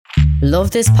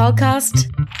Love this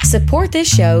podcast? Support this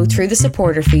show through the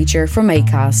supporter feature from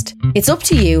Acast. It's up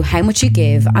to you how much you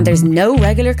give and there's no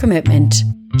regular commitment.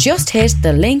 Just hit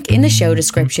the link in the show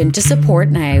description to support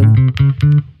now.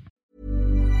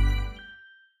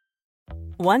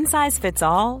 One size fits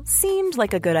all seemed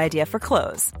like a good idea for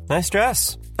clothes. Nice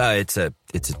dress. It's a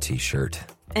t-shirt.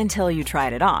 Until you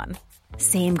tried it on.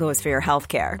 Same goes for your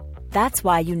healthcare. That's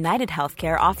why United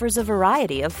Healthcare offers a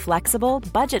variety of flexible,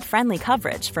 budget-friendly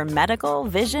coverage for medical,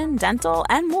 vision, dental,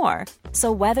 and more.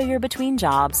 So whether you're between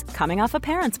jobs, coming off a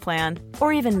parent's plan,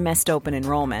 or even missed open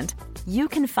enrollment, you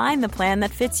can find the plan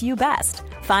that fits you best.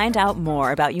 Find out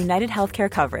more about United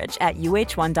Healthcare coverage at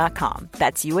uh1.com.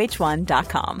 That's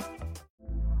uh1.com.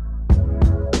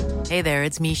 Hey there,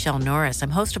 it's Michelle Norris.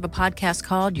 I'm host of a podcast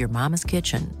called Your Mama's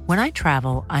Kitchen. When I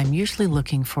travel, I'm usually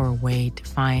looking for a way to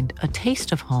find a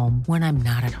taste of home when I'm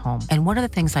not at home. And one of the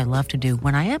things I love to do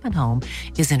when I am at home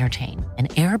is entertain. And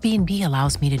Airbnb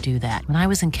allows me to do that. When I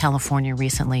was in California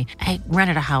recently, I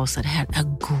rented a house that had a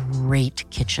great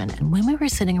kitchen. And when we were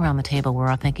sitting around the table, we're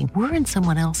all thinking, we're in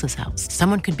someone else's house.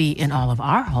 Someone could be in all of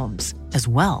our homes as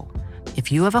well.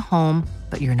 If you have a home,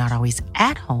 but you're not always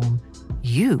at home,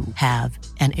 you have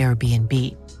an Airbnb.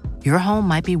 Your home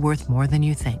might be worth more than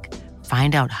you think.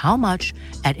 Find out how much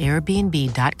at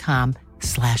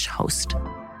airbnb.com/host.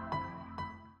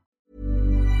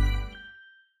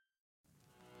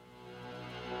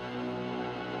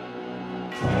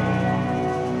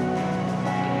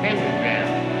 Pentagram,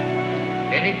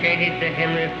 dedicated to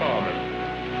Henry Foreman.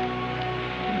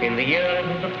 In the years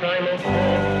of the primal force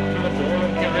and the dawn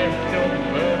of terrestrial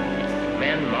birth,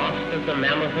 man mastered the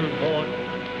mammoth and horde,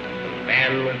 and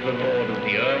man was the lord of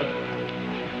the earth.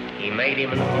 He made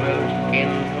him an hollow skin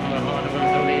from the heart of an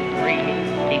holy tree.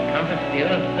 He compassed the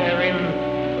earth therein,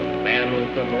 and man was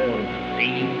the lord of the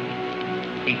sea.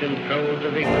 He controlled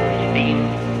the vigorous steam,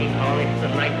 he harnessed the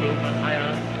lightning for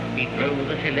hire. He drove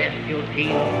the celestial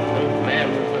team, and man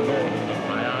was the lord of the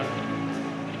fire.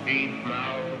 Deep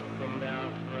mouths from their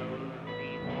thrones.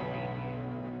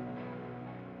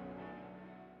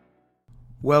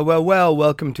 Well,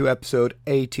 welcome to episode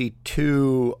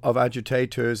 82 of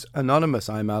Agitators Anonymous.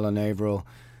 I'm Alan Averill,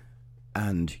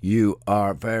 and you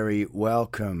are very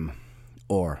welcome,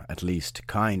 or at least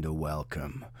kind of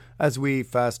welcome, as we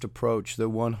fast approach the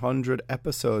 100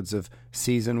 episodes of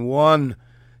Season 1.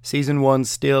 Season 1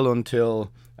 still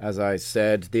until, as I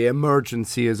said, the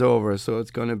emergency is over, so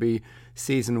it's going to be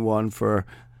Season 1 for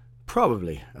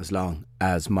probably as long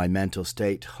as my mental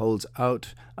state holds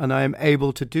out and I am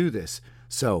able to do this.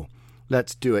 So,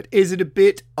 let's do it. Is it a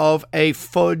bit of a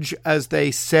fudge, as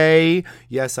they say?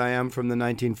 Yes, I am from the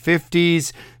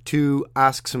 1950s to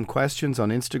ask some questions on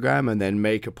Instagram and then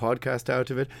make a podcast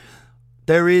out of it.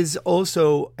 There is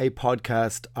also a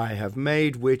podcast I have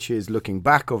made, which is looking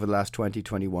back over the last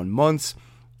 21 months,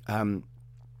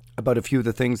 about a few of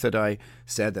the things that I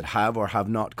said that have or have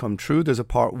not come true. There's a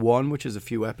part 1, which is a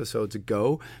few episodes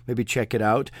ago. Maybe check it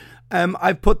out.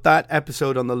 I've put that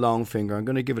episode on the long finger. I'm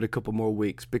going to give it a couple more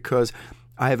weeks because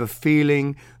I have a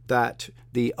feeling that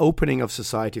the opening of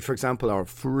society, for example, our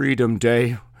Freedom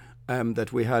Day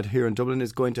that we had here in Dublin,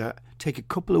 is going to take a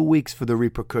couple of weeks for the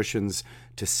repercussions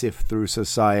to sift through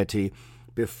society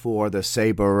before the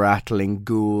saber-rattling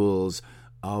ghouls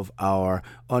of our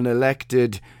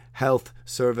unelected Health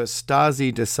Service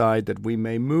Stasi decide that we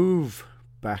may move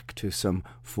back to some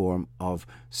form of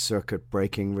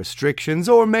circuit-breaking restrictions,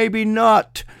 or maybe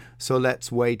not. So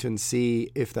let's wait and see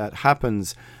if that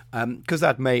happens, because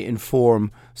that may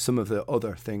inform some of the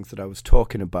other things that I was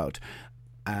talking about.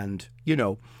 And, you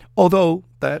know, although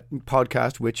that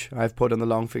podcast, which I've put on the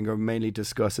long finger, mainly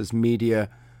discusses media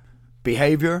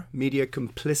behavior, media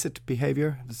complicit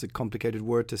behavior. That's a complicated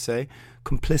word to say.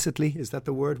 Complicitly, is that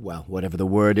the word? Well, whatever the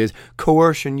word is.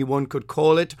 Coercion, one could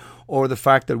call it, or the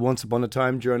fact that once upon a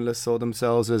time journalists saw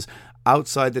themselves as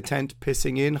outside the tent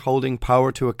pissing in, holding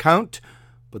power to account.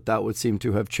 But that would seem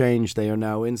to have changed. They are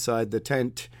now inside the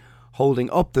tent, holding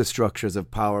up the structures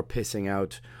of power, pissing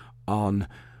out on,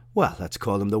 well, let's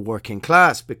call them the working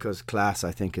class, because class,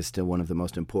 I think, is still one of the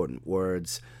most important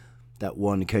words that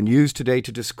one can use today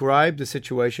to describe the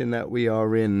situation that we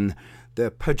are in.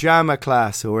 The pajama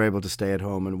class who are able to stay at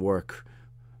home and work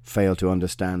fail to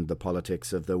understand the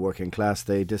politics of the working class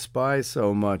they despise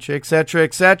so much, etc.,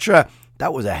 etc.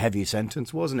 That was a heavy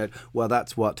sentence, wasn't it? Well,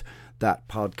 that's what that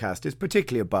podcast is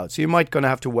particularly about. So you maybe are going to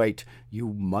have to wait.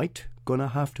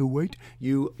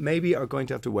 You maybe are going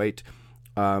to have to wait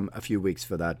a few weeks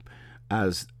for that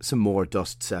as some more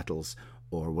dust settles,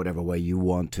 or whatever way you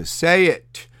want to say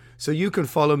it. So you can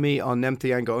follow me on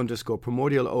Nemthianga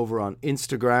 _primordial over on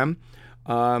Instagram.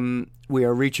 We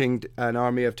are reaching an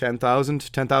army of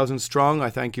 10,000 strong. I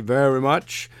thank you very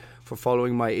much for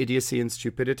following my idiocy and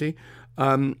stupidity.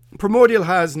 Primordial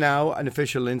has now an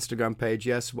official Instagram page.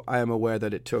 Yes, I am aware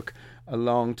that it took a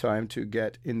long time to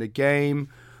get in the game,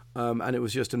 and it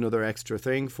was just another extra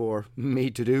thing for me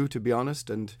to do, to be honest,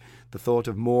 and the thought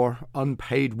of more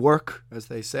unpaid work, as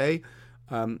they say,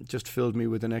 just filled me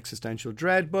with an existential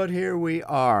dread, but here we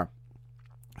are.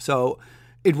 So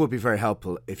it would be very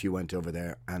helpful if you went over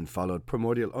there and followed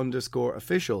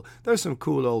Primordial_official. There's some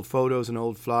cool old photos and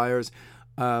old flyers.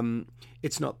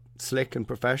 It's not slick and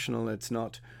professional. It's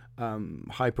not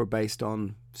hyper based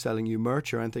on selling you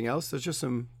merch or anything else. There's just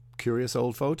some curious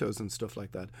old photos and stuff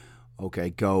like that. Okay,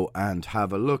 go and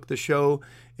have a look. The show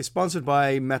is sponsored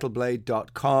by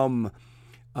metalblade.com.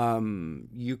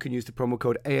 You can use the promo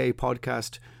code AA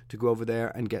Podcast to go over there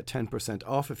and get 10%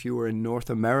 off. If you were in North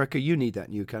America, you need that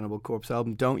new Cannibal Corpse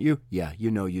album, don't you? Yeah,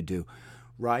 you know you do.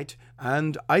 Right?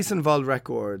 And Eisenwald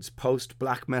Records,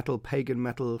 post-black metal, pagan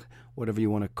metal, whatever you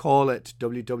want to call it,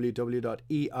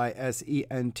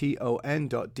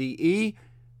 www.eisenton.de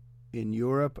in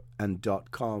Europe and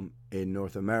 .com in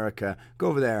North America. Go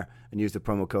over there and use the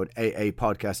promo code AA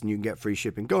Podcast and you can get free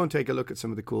shipping. Go and take a look at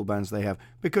some of the cool bands they have,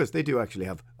 because they do actually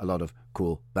have a lot of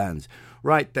cool bands.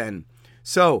 Right then.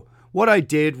 So what I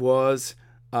did was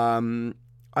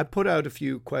I put out a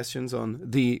few questions on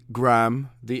the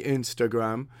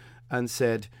Instagram, and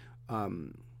said,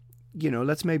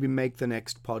 let's maybe make the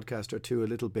next podcast or two a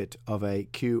little bit of a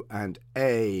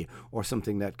Q&A or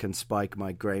something that can spike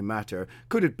my grey matter.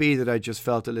 Could it be that I just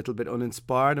felt a little bit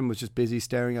uninspired and was just busy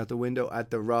staring out the window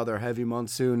at the rather heavy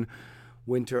monsoon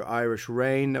winter Irish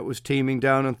rain that was teeming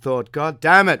down, and thought, God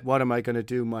damn it, what am I going to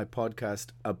do my podcast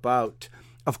about?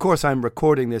 Of course, I'm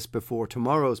recording this before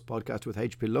tomorrow's podcast with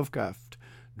H.P. Lovecraft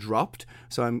dropped,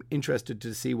 so I'm interested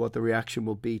to see what the reaction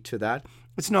will be to that.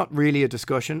 It's not really a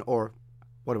discussion, or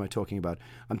what am I talking about?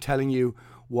 I'm telling you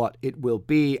what it will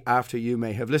be after you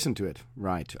may have listened to it.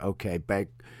 Right, okay,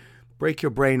 break your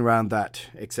brain around that,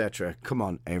 etc. Come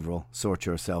on, Avril, sort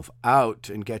yourself out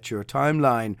and get your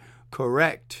timeline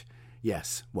correct.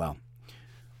 Yes, well,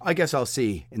 I guess I'll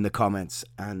see in the comments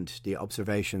and the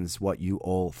observations what you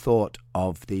all thought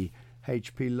of the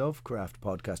H.P. Lovecraft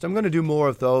podcast. I'm going to do more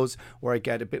of those where I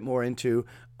get a bit more into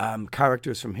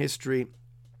characters from history.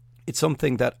 It's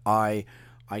something that I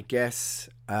guess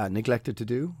neglected to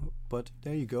do, but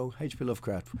there you go, H.P.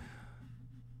 Lovecraft.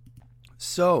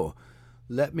 So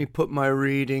let me put my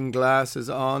reading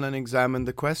glasses on and examine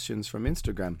the questions from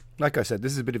Instagram. Like I said,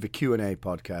 this is a bit of a Q&A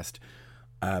podcast.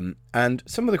 And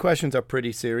some of the questions are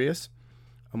pretty serious,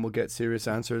 and we'll get serious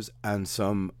answers, and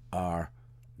some are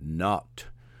not.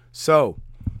 So,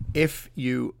 if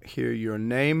you hear your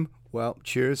name, well,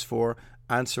 cheers for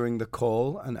answering the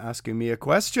call and asking me a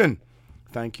question.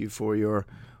 Thank you for your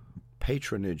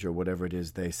patronage, or whatever it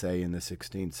is they say in the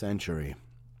 16th century.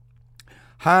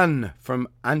 Han from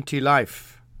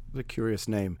Anti-Life, what a curious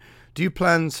name. Do you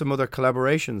plan some other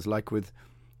collaborations, like with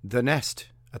The Nest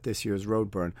at this year's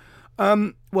Roadburn?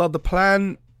 Well, the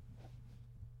plan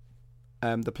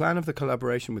of the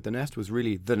collaboration with The Nest was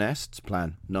really The Nest's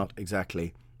plan, not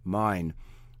exactly mine.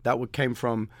 That came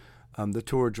from the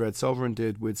tour Dread Sovereign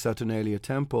did with Saturnalia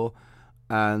Temple,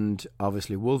 and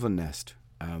obviously Wolven Nest,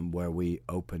 where we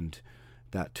opened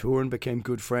that tour and became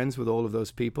good friends with all of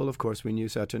those people. Of course, we knew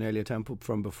Saturnalia Temple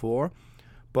from before,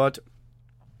 but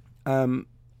Wolven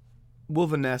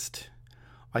Nest,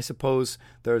 I suppose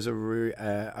there's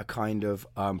a kind of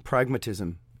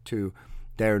pragmatism to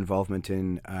their involvement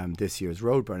in this year's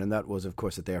Roadburn, and that was, of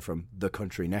course, that they're from the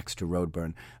country next to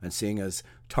Roadburn, and seeing as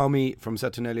Tommy from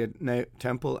Saturnalia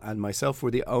Temple and myself were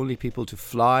the only people to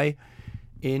fly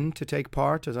in to take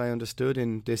part, as I understood,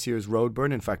 in this year's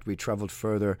Roadburn. In fact, we travelled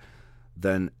further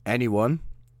than anyone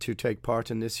to take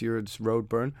part in this year's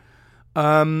Roadburn,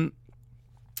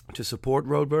 to support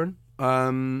Roadburn.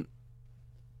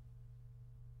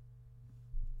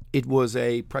 It was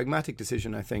a pragmatic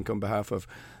decision, I think, on behalf of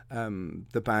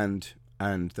the band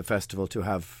and the festival to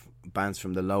have bands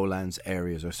from the lowlands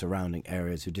areas or surrounding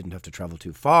areas who didn't have to travel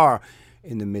too far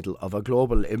in the middle of a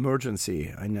global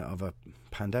emergency, of a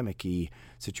pandemic-y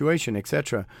situation,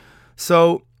 etc.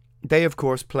 So they, of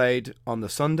course, played on the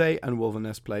Sunday and Wolven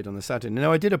Nest played on the Saturday.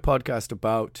 Now, I did a podcast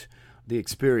about the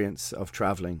experience of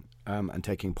travelling and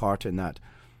taking part in that.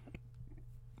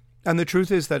 And the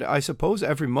truth is that I suppose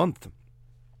every month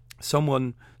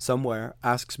someone somewhere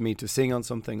asks me to sing on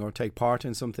something or take part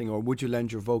in something, or would you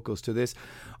lend your vocals to this?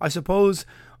 I suppose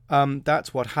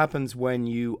that's what happens when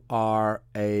you are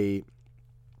a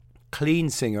clean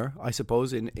singer, I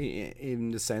suppose,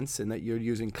 in the sense in that you're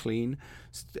using clean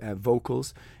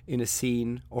vocals in a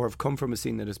scene, or have come from a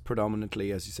scene that is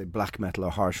predominantly, as you say, black metal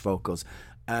or harsh vocals.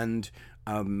 And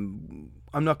I'm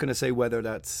not going to say whether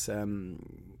that's.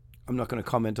 I'm not going to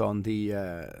comment on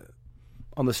the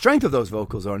strength of those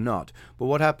vocals or not. But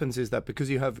what happens is that because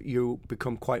you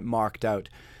become quite marked out,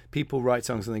 people write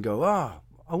songs and they go,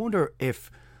 I wonder if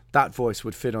that voice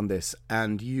would fit on this,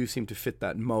 and you seem to fit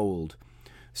that mold.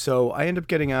 So I end up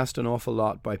getting asked an awful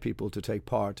lot by people to take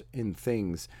part in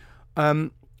things.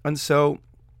 And so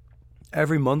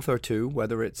every month or two,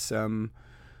 whether it's,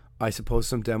 I suppose,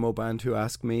 some demo band who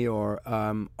ask me, or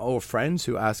friends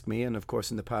who ask me, and of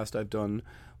course in the past I've done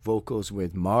vocals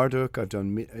with Marduk, I've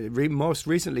done most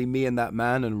recently Me and That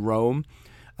Man and Rome,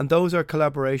 and those are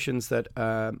collaborations that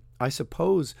I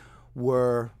suppose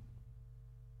were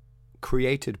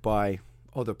created by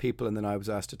other people, and then I was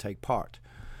asked to take part.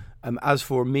 As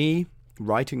for me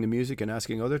writing the music and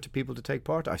asking other people to take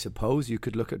part, I suppose you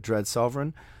could look at Dread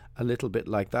Sovereign a little bit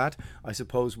like that. I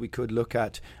suppose we could look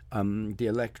at the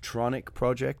electronic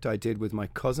project I did with my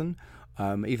cousin.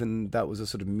 Even that was a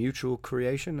sort of mutual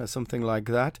creation or something like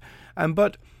that.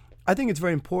 But I think it's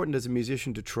very important as a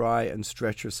musician to try and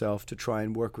stretch yourself, to try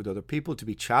and work with other people, to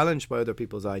be challenged by other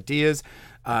people's ideas.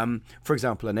 For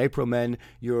example, in April Men,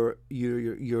 your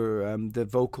the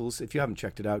vocals, if you haven't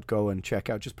checked it out, go and check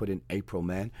out, just put in April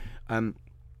Men.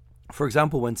 For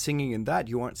example, when singing in that,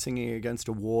 you aren't singing against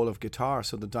a wall of guitar,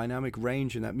 so the dynamic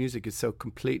range in that music is so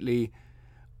completely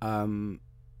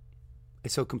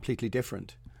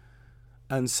different.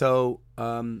 And so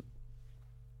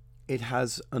it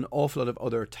has an awful lot of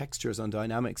other textures and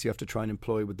dynamics you have to try and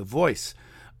employ with the voice.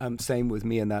 Same with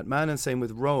Me and That Man, and same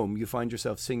with Rome. You find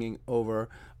yourself singing over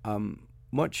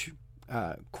much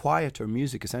quieter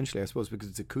music, essentially, I suppose, because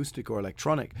it's acoustic or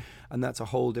electronic. And that's a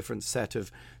whole different set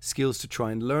of skills to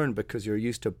try and learn, because you're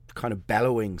used to kind of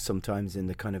bellowing sometimes in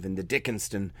the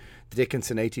Dickinson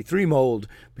 83 mold,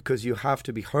 because you have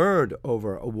to be heard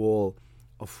over a wall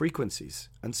of frequencies,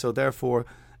 and so therefore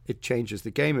it changes the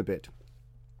game a bit.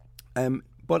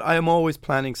 But I am always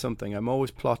planning something. I'm always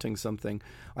plotting something.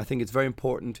 I think it's very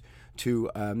important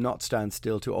to not stand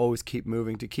still, to always keep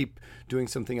moving, to keep doing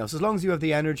something else. As long as you have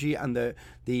the energy and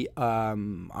the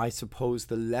I suppose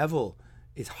the level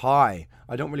is high.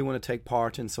 I don't really want to take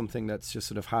part in something that's just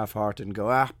sort of half-hearted and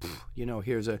go,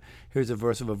 here's a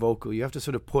verse of a vocal. You have to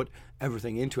sort of put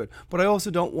everything into it. But I also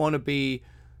don't want to be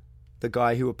the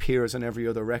guy who appears on every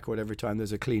other record every time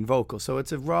there's a clean vocal. So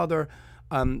it's a rather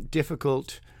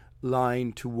difficult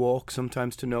line to walk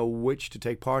sometimes, to know which to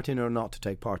take part in or not to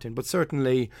take part in. But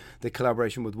certainly the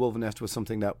collaboration with Wolvenest was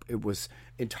something that it was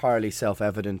entirely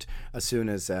self-evident as soon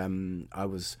as I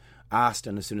was asked,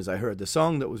 and as soon as I heard the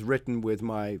song that was written with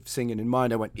my singing in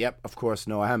mind, I went, yep, of course,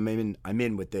 no, I'm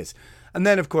in with this. And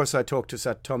then of course I talked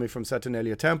to Tommy from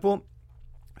Saturnalia Temple,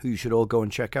 who you should all go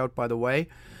and check out, by the way.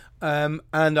 And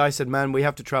I said, man, we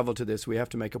have to travel to this. We have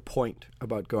to make a point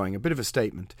about going, a bit of a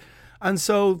statement. And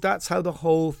so that's how the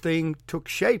whole thing took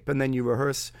shape. And then you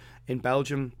rehearse in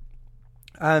Belgium.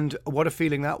 And what a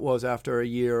feeling that was after a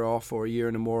year off, or a year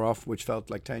and more off, which felt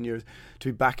like 10 years, to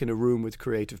be back in a room with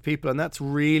creative people. And that's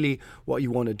really what you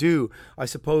want to do. I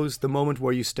suppose the moment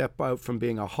where you step out from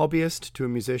being a hobbyist to a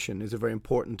musician is a very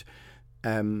important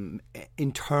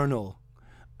internal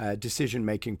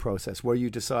decision-making process, where you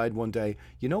decide one day,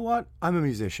 you know what, I'm a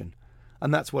musician,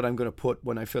 and that's what I'm going to put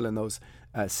when I fill in those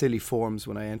silly forms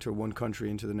when I enter one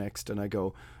country into the next, and I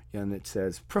go, and it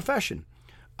says profession,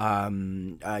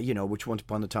 which once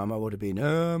upon a time I would have been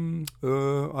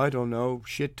I don't know,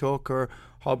 shit talker,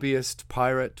 hobbyist,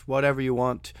 pirate, whatever you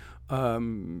want,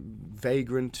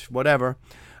 vagrant, whatever.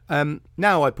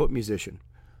 Now I put musician.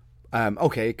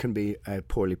 It can be a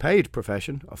poorly paid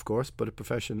profession, of course, but a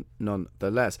profession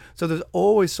nonetheless. So there's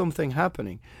always something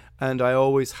happening, and I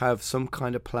always have some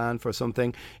kind of plan for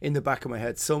something in the back of my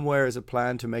head. Somewhere is a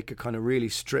plan to make a kind of really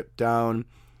stripped down,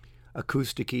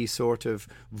 acoustic-y sort of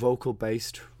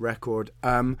vocal-based record,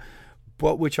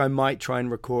 but which I might try and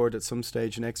record at some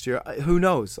stage next year. Who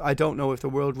knows? I don't know if the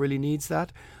world really needs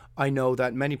that. I know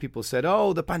that many people said,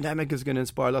 the pandemic is going to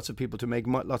inspire lots of people to make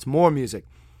lots more music.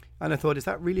 And I thought, is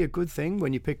that really a good thing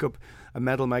when you pick up a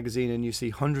metal magazine and you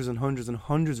see hundreds and hundreds and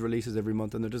hundreds releases every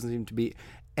month, and there doesn't seem to be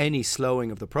any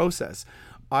slowing of the process?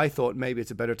 I thought maybe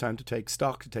it's a better time to take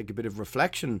stock, to take a bit of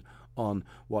reflection on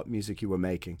what music you were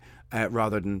making,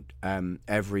 rather than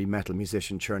every metal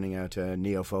musician churning out a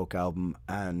neo-folk album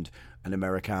and an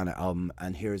Americana album,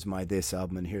 and here's my this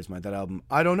album and here's my that album.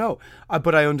 I don't know.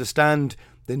 But I understand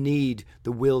the need,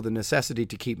 the will, the necessity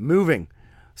to keep moving.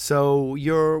 So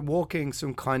you're walking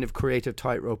some kind of creative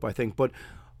tightrope, I think. But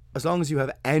as long as you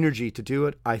have energy to do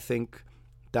it, I think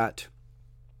that,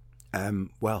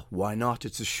 well, why not?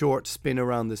 It's a short spin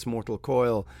around this mortal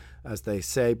coil, as they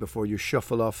say, before you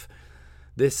shuffle off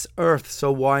this earth.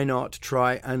 So why not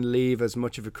try and leave as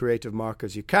much of a creative mark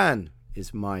as you can,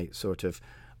 is my sort of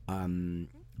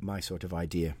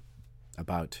idea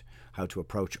about how to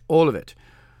approach all of it.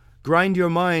 Grind your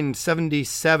mind,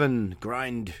 77.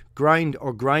 Grind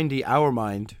or grindy our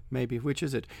mind, maybe. Which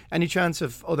is it? Any chance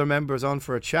of other members on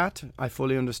for a chat? I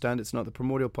fully understand it's not the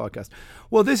Primordial Podcast.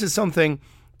 Well, this is something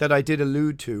that I did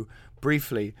allude to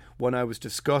briefly when I was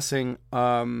discussing,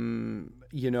 the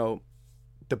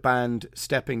band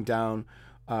stepping down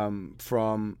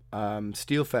from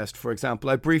Steelfest, for example.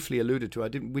 I briefly alluded to.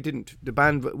 The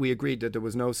band, we agreed that there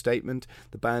was no statement.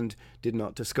 The band did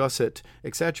not discuss it,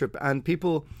 etc. And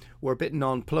people were a bit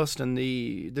nonplussed. And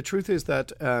the truth is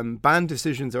that band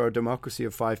decisions are a democracy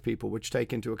of 5 people, which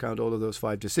take into account all of those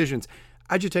 5 decisions.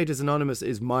 Agitators Anonymous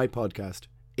is my podcast.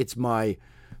 It's my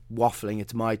waffling.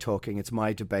 It's my talking. It's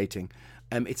my debating.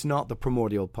 It's not the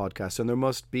Primordial Podcast, and there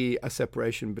must be a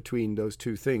separation between those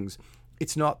two things.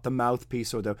 It's not the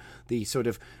mouthpiece or the sort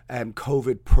of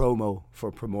COVID promo for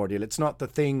Primordial. It's not the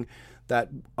thing that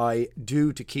I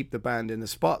do to keep the band in the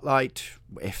spotlight,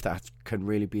 if that can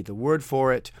really be the word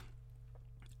for it,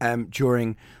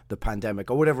 during the pandemic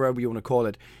or whatever you want to call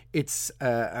it. It's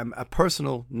a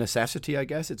personal necessity, I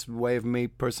guess. It's a way of me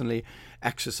personally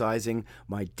exercising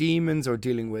my demons or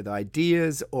dealing with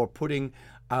ideas or putting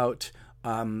out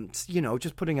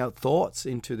just putting out thoughts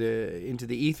into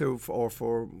the ether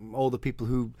for all the people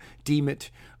who deem it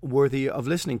worthy of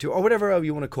listening to, or whatever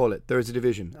you want to call it. There's a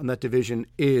division, and that division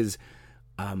is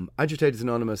Agitators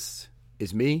Anonymous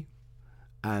is me,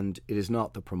 and it is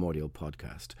not the Primordial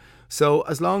Podcast. So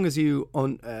as long as you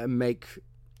make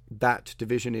that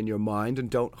division in your mind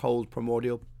and don't hold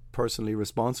Primordial personally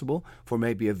responsible for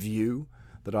maybe a view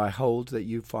that I hold that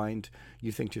you think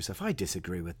to yourself, I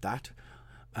disagree with that.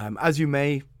 As you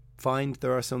may find,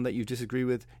 there are some that you disagree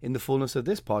with in the fullness of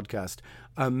this podcast.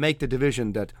 Make the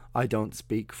division that I don't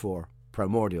speak for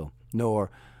Primordial,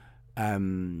 nor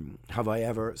have I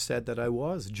ever said that I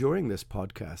was during this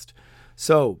podcast.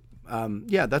 So,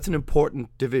 that's an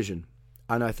important division.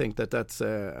 And I think that that's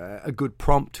a good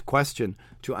prompt question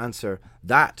to answer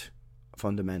that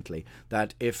fundamentally.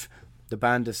 That if the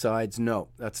band decides, no,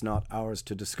 that's not ours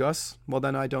to discuss, well,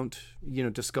 then I don't,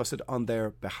 discuss it on their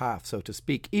behalf, so to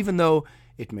speak, even though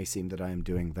it may seem that I am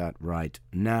doing that right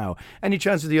now. Any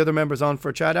chance of the other members on for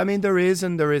a chat? I mean, there is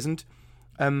and there isn't.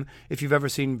 If you've ever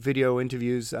seen video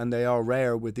interviews, and they are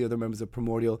rare with the other members of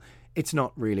Primordial, it's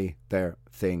not really their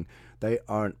thing. They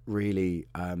aren't really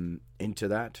into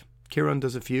that. Kieran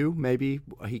does a few. Maybe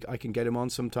I can get him on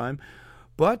sometime.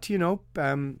 But,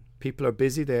 people are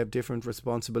busy. They have different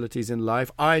responsibilities in life.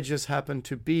 I just happen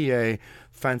to be a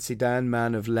fancy Dan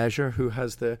man of leisure who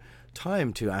has the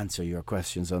time to answer your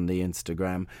questions on the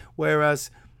Instagram, whereas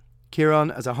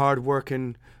Kieran, as a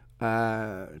hard-working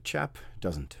chap,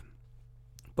 doesn't.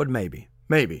 But maybe.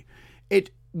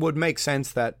 It would make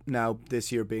sense that now,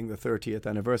 this year being the 30th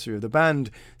anniversary of the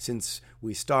band, since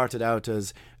we started out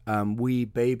as wee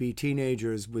baby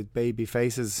teenagers with baby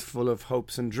faces full of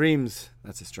hopes and dreams.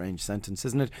 That's a strange sentence,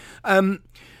 isn't it?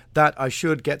 That I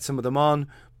should get some of them on.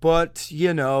 But,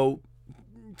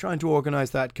 trying to organise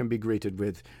that can be greeted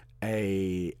with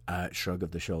a shrug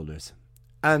of the shoulders.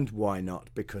 And why not?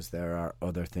 Because there are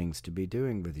other things to be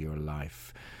doing with your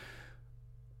life.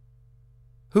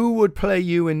 Who would play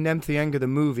you in Nemthianga the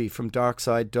movie from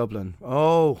Darkside Dublin?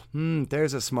 Oh,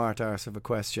 there's a smart arse of a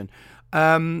question.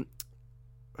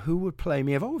 Who would play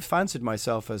me? I've always fancied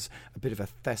myself as a bit of a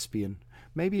thespian.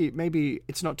 Maybe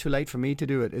it's not too late for me to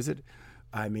do it, is it?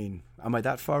 I mean, am I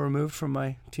that far removed from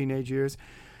my teenage years?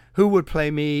 Who would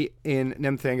play me in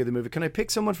Nemthianga the movie? Can I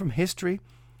pick someone from history?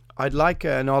 I'd like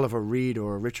an Oliver Reed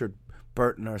or a Richard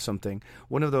Burton or something.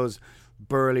 One of those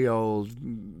burly old,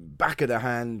 back of the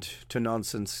hand to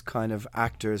nonsense kind of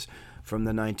actors from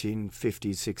the 1950s,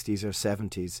 60s or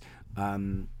 70s.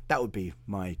 That would be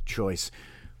my choice.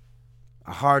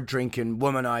 A hard drinking,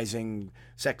 womanizing,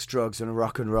 sex, drugs and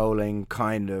rock and rolling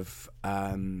kind of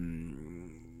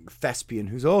thespian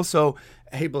who's also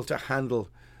able to handle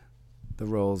the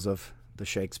roles of the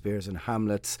Shakespeares and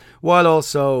Hamlets while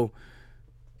also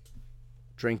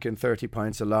drinking 30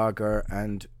 pints of lager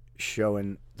and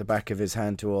showing the back of his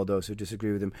hand to all those who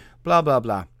disagree with him. Blah, blah,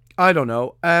 blah. I don't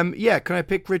know. Can I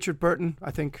pick Richard Burton? I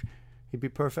think he'd be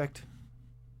perfect.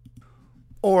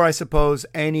 Or I suppose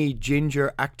any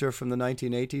ginger actor from the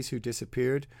 1980s who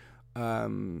disappeared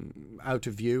out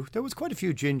of view. There was quite a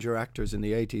few ginger actors in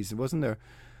the 80s, wasn't there?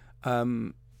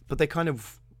 But they kind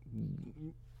of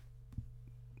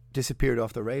disappeared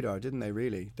off the radar, didn't they,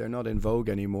 really? They're not in vogue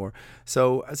anymore.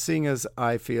 So seeing as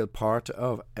I feel part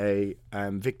of a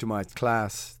victimized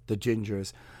class, the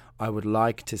Gingers, I would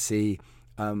like to see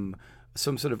some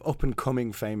sort of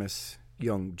up-and-coming famous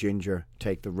young ginger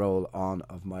take the role on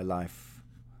of my life.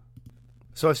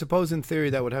 So I suppose in theory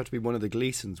that would have to be one of the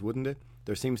Gleasons, wouldn't it?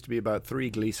 There seems to be about 3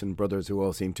 Gleason brothers who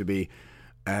all seem to be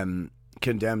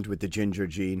condemned with the ginger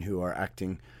gene, who are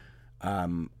acting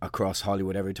across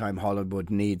Hollywood every time Hollywood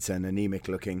needs an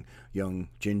anemic-looking young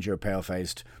ginger,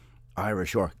 pale-faced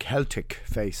Irish or Celtic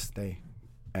face. They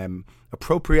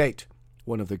appropriate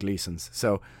one of the Gleasons.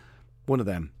 So one of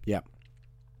them, yeah.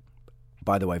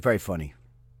 By the way, very funny.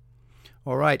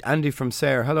 All right, Andy from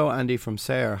Sayre. Hello, Andy from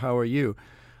Sayre. How are you?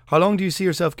 How long do you see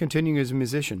yourself continuing as a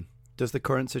musician? Does the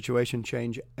current situation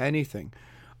change anything?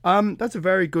 That's a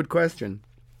very good question.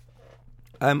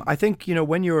 I think,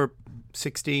 when you're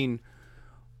 16,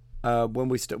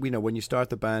 when you start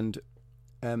the band,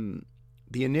 the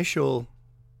initial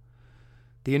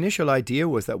idea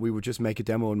was that we would just make a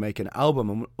demo and make an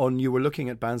album. And you were looking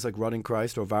at bands like Rotting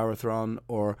Christ or Varathron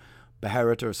or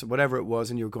Beherit or whatever it was,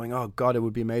 and you were going, oh God, it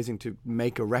would be amazing to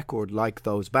make a record like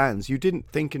those bands. You didn't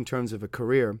think in terms of a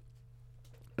career.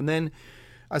 And then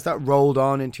as that rolled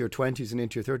on into your 20s and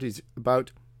into your 30s,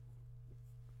 about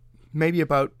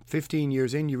 15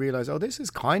 years in, you realize, oh, this is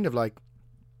kind of like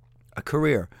a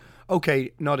career.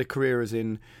 Okay, not a career as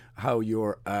in how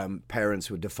your parents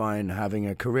would define having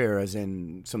a career, as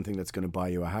in something that's going to buy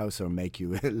you a house or make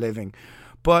you a living.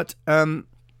 But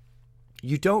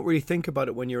you don't really think about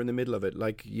it when you're in the middle of it.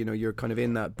 Like, you're kind of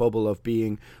in that bubble of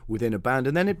being within a band.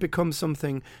 And then it becomes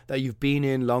something that you've been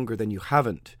in longer than you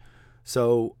haven't.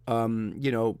 So,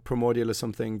 Primordial is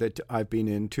something that I've been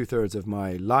in 2/3 of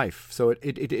my life. So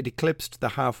it eclipsed the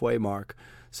halfway mark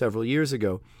several years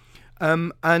ago.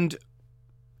 And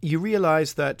you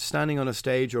realize that standing on a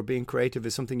stage or being creative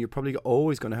is something you're probably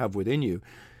always going to have within you.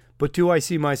 But do I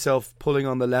see myself pulling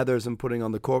on the leathers and putting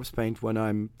on the corpse paint when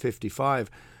I'm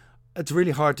 55? It's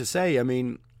really hard to say. I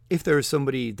mean, if there is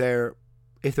somebody there,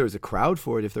 if there is a crowd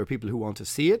for it, if there are people who want to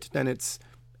see it, then it's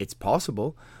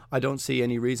possible. I don't see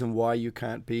any reason why you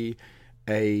can't be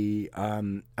a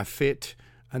fit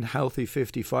and healthy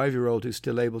 55-year-old who's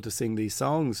still able to sing these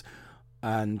songs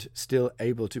and still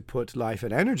able to put life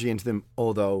and energy into them,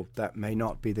 although that may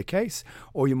not be the case.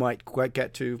 Or you might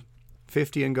get to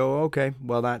 50 and go, okay,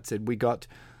 well, that's it. We got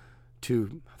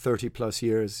to 30 plus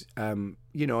years, and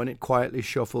it quietly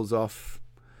shuffles off.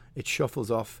 It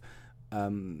shuffles off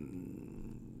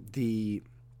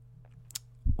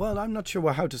well, I'm not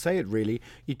sure how to say it really.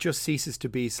 It just ceases to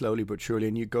be slowly but surely,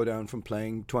 and you go down from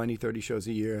playing 20, 30 shows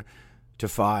a year to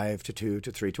 5, to 2,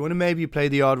 to 3, to 1, and maybe you play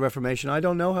the odd Reformation. I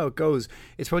don't know how it goes.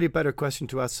 It's probably a better question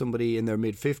to ask somebody in their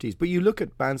mid-50s. But you look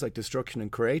at bands like Destruction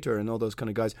and Creator and all those kind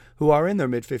of guys who are in their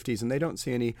mid-50s, and they don't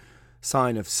see any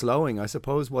sign of slowing. I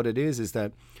suppose what it is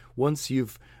that once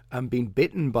you've been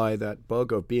bitten by that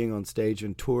bug of being on stage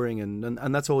and touring,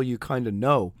 and that's all you kind of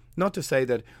know. Not to say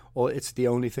that it's the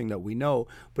only thing that we know,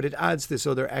 but it adds this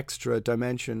other extra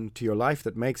dimension to your life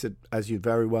that makes it, as you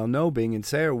very well know, being in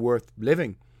Sayre, worth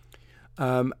living.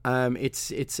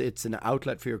 It's an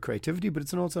outlet for your creativity, but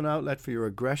it's also an outlet for your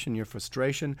aggression, your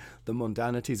frustration, the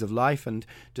mundanities of life, and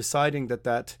deciding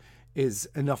that is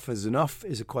enough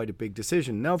is quite a big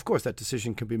decision. Now, of course, that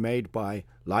decision can be made by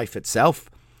life itself.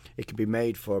 It can be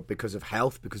made because of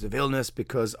health, because of illness,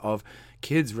 because of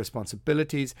kids'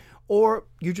 responsibilities, or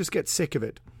you just get sick of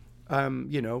it.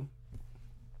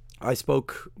 I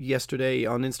spoke yesterday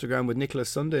on Instagram with Nicholas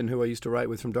Sundin, who I used to write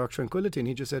with from Dark Tranquillity, and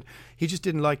he just said he just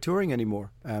didn't like touring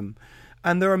anymore. And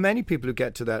there are many people who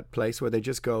get to that place where they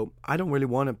just go, I don't really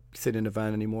want to sit in a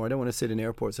van anymore. I don't want to sit in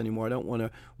airports anymore. I don't want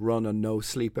to run on no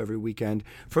sleep every weekend.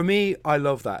 For me, I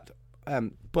love that.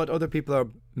 But other people are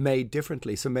made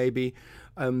differently. So maybe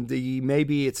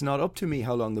it's not up to me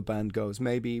how long the band goes.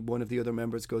 Maybe one of the other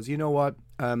members goes, you know what?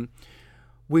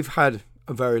 We've had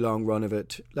a very long run of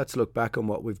it. Let's look back on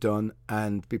what we've done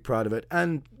and be proud of it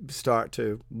and start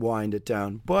to wind it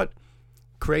down. But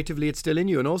creatively, it's still in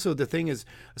you. And also the thing is,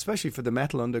 especially for the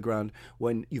metal underground,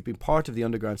 when you've been part of the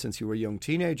underground since you were a young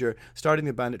teenager, starting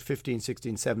the band at 15,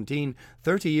 16, 17,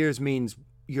 30 years means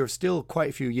you're still quite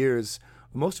a few years.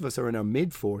 Most of us are in our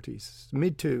mid-40s,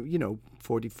 mid to,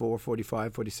 44,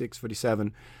 45, 46,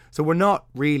 47. So we're not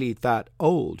really that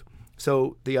old.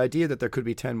 So the idea that there could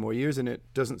be 10 more years in it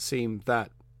doesn't seem that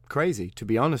crazy, to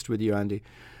be honest with you, Andy.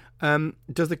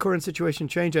 Does the current situation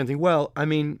change anything? Well, I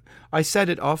mean, I said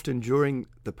it often during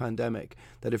the pandemic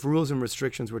that if rules and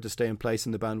restrictions were to stay in place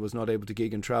and the band was not able to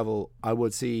gig and travel, I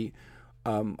wouldn't see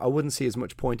as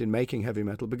much point in making heavy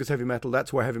metal, because heavy metal,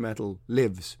 that's where heavy metal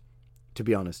lives. to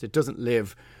be honest. It doesn't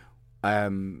live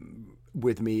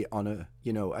with me on a,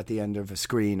 at the end of a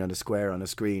screen, on a square on a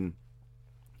screen,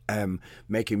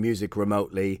 making music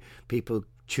remotely, people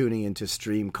tuning in to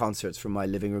stream concerts from my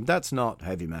living room. That's not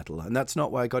heavy metal, and that's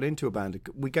not why I got into a band.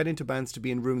 We get into bands to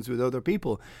be in rooms with other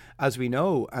people. As we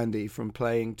know, Andy, from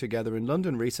playing together in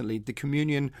London recently, the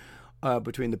communion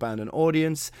between the band and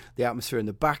audience, the atmosphere in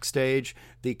the backstage,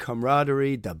 the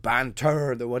camaraderie, the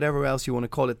banter, the whatever else you want to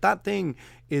call it, that thing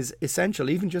is essential.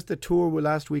 Even just the tour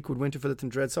last week with Winterfillet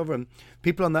and Dread Sovereign,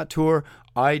 people on that tour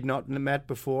I'd not met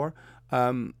before,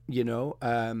 the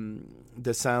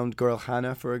sound girl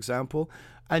Hannah, for example,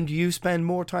 and you spend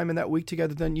more time in that week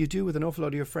together than you do with an awful lot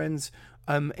of your friends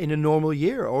in a normal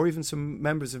year, or even some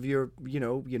members of your,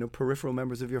 peripheral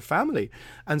members of your family.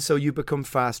 And so you become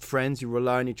fast friends. You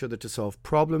rely on each other to solve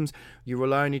problems. You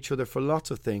rely on each other for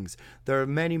lots of things. There are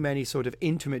many, many sort of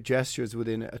intimate gestures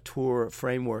within a tour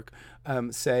framework.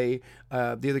 The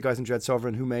other guys in Dread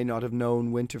Sovereign who may not have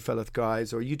known Winterfillet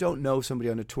guys, or you don't know somebody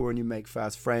on a tour and you make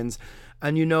fast friends.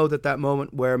 And you know that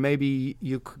moment where maybe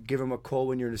you could give them a call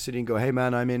when you're in the city and go, hey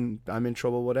man, I'm in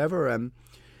trouble, whatever.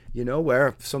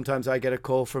 Where sometimes I get a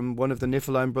call from one of the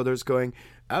Niflheim brothers going,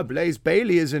 Blaze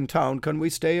Bailey is in town, can we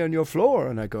stay on your floor?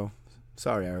 And I go,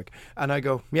 sorry, Eric. And I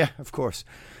go, yeah, of course.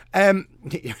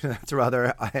 That's a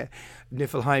rather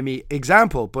Niflheimy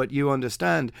example, but you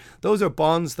understand. Those are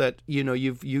bonds that,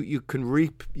 you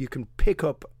can pick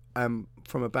up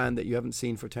from a band that you haven't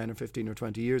seen for 10 or 15 or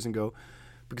 20 years and go,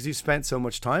 because you spent so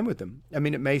much time with them. I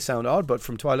mean, it may sound odd, but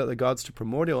from Twilight of the Gods to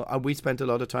Primordial, we spent a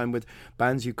lot of time with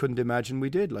bands you couldn't imagine we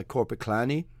did, like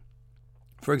Corpiclani,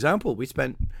 for example. We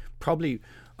spent probably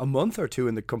a month or two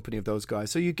in the company of those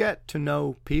guys. So you get to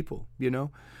know people,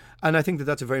 And I think that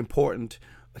that's a very important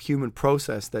human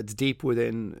process that's deep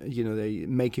within, the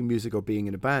making music or being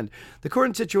in a band. The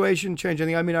current situation changed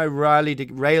anything. I mean, I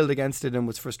railed against it and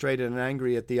was frustrated and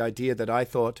angry at the idea that I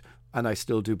thought, and I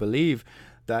still do believe,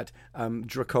 that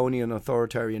draconian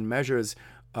authoritarian measures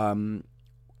were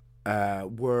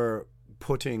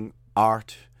putting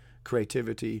art,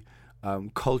 creativity,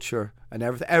 culture, and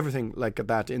everything like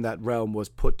that in that realm was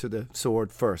put to the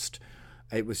sword first.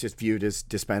 It was just viewed as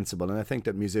dispensable. And I think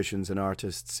that musicians and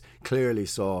artists clearly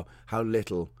saw how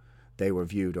little they were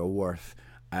viewed or worth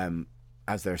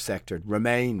as their sector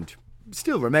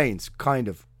still remains kind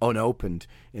of unopened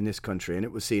in this country, and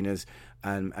it was seen as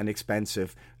an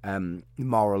expensive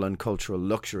moral and cultural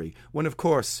luxury. When of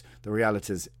course the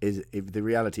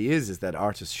reality is that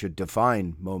artists should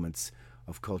define moments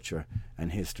of culture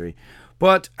and history.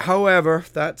 But however,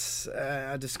 that's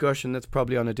a discussion that's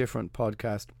probably on a different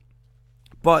podcast.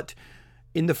 But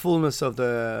in the fullness of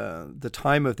the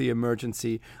time of the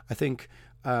emergency, I think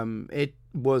it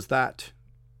was that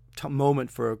moment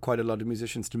for quite a lot of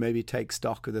musicians to maybe take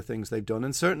stock of the things they've done.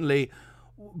 And certainly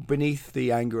beneath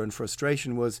the anger and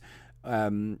frustration was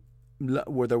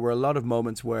where there were a lot of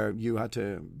moments where you had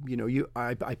to,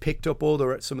 I picked up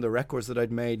some of the records that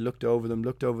I'd made, looked over them,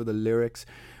 looked over the lyrics,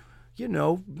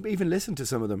 even listened to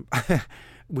some of them,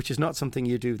 which is not something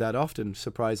you do that often.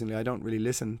 Surprisingly, I don't really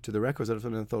listen to the records that I've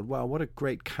done, and I thought, wow, what a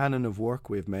great canon of work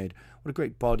we've made. What a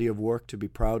great body of work to be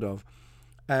proud of.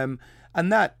 And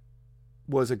that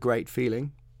was a great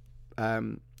feeling.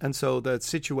 And so the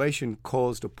situation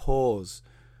caused a pause,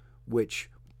 which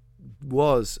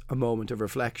was a moment of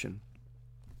reflection.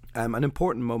 An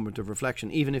important moment of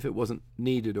reflection, even if it wasn't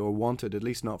needed or wanted, at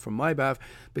least not from my behalf,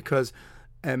 because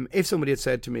if somebody had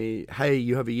said to me, hey,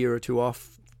 you have a year or two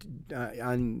off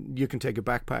and you can take a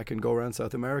backpack and go around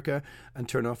South America and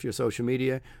turn off your social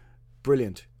media,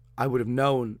 brilliant. I would have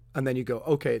known. And then you go,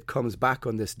 okay, it comes back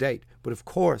on this date. But of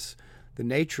course, the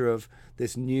nature of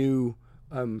this new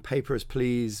papers,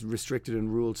 please, restricted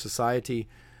and ruled society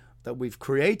that we've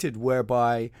created,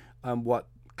 whereby what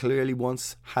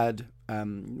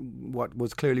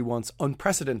was clearly once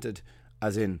unprecedented,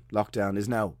 as in lockdown, is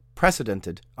now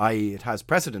precedented, i.e. it has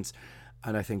precedence,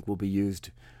 and I think will be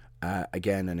used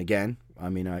again and again. I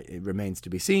mean, it remains to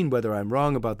be seen whether I'm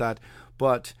wrong about that,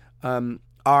 but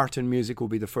art and music will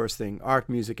be the first thing. Art,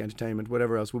 music, entertainment,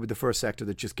 whatever else will be the first sector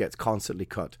that just gets constantly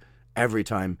cut every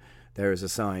time there is a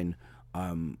sign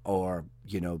or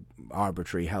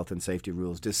arbitrary health and safety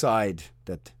rules decide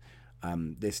that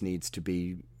this needs to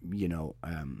be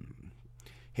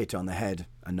hit on the head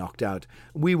and knocked out.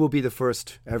 We will be the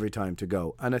first every time to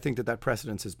go, and I think that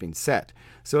precedence has been set.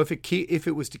 So if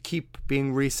it was to keep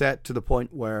being reset to the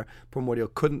point where Primordial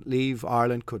couldn't leave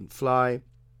Ireland, couldn't fly,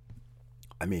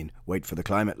 wait for the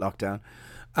climate lockdown,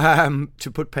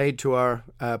 to put paid to our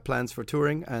plans for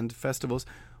touring and festivals,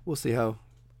 we'll see how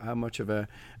much of a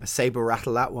saber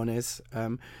rattle that one is.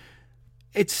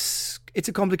 It's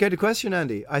a complicated question,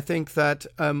 Andy. I think that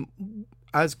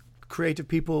as creative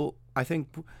people, I think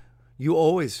you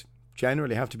always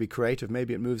generally have to be creative.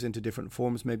 Maybe it moves into different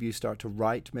forms. Maybe you start to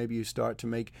write. Maybe you start to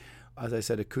make, as I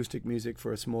said, acoustic music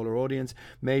for a smaller audience.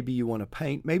 Maybe you want to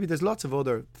paint. Maybe there's lots of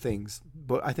other things.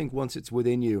 But I think once it's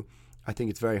within you, I think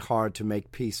it's very hard to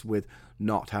make peace with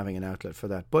not having an outlet for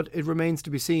that. But it remains to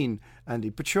be seen, Andy.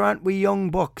 But sure, aren't we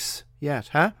young bucks yet,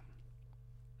 huh?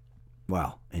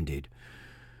 Well, indeed.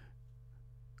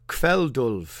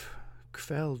 Kveldulv.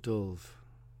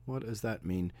 What does that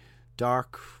mean?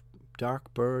 Dark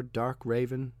bird, dark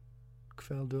raven,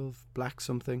 Kveldulv, black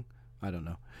something. I don't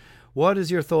know. What is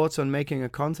your thoughts on making a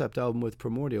concept album with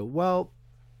Primordial? Well,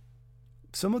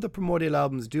 some of the Primordial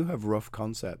albums do have rough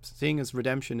concepts. Seeing as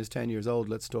Redemption is 10 years old,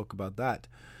 let's talk about that.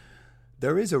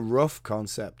 There is a rough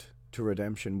concept to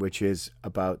Redemption, which is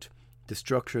about the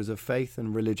structures of faith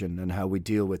and religion and how we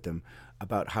deal with them,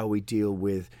 about how we deal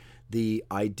with the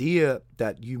idea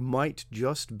that you might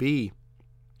just be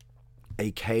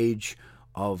a cage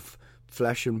of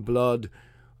flesh and blood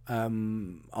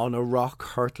on a rock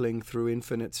hurtling through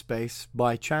infinite space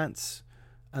by chance.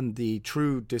 And the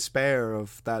true despair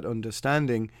of that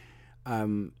understanding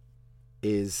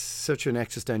is such an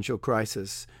existential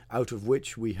crisis out of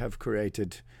which we have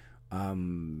created,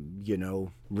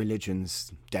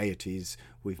 religions, deities.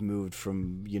 We've moved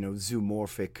from,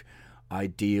 zoomorphic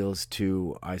ideals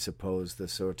to, I suppose, the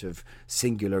sort of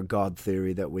singular God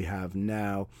theory that we have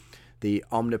now. The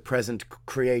omnipresent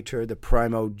creator, the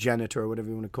primogenitor, whatever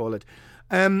you want to call it.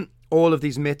 All of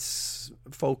these myths,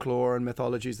 folklore and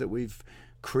mythologies that we've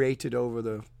created over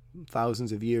the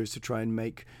thousands of years to try and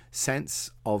make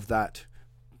sense of that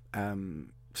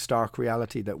stark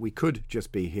reality that we could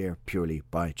just be here purely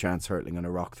by chance hurtling on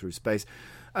a rock through space.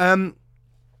 And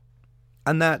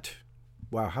that,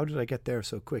 wow, how did I get there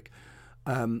so quick?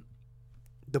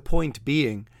 The point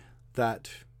being that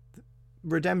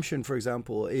Redemption, for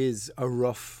example, is a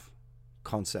rough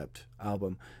concept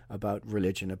album about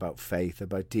religion, about faith,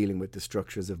 about dealing with the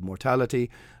structures of mortality,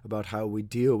 about how we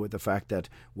deal with the fact that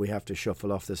we have to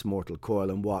shuffle off this mortal coil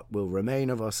and what will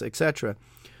remain of us, etc.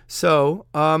 So,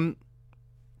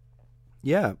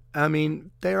 yeah, I mean,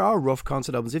 there are rough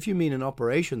concept albums. If you mean an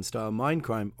Operation style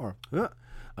Mindcrime, or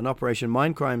an Operation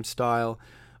Mindcrime style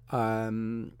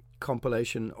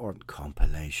compilation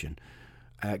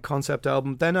concept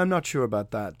album, then I'm not sure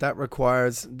about that. That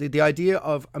requires the idea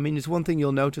of, I mean, it's one thing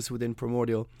you'll notice within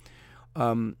Primordial.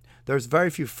 There's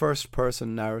very few first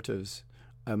person narratives.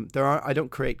 I don't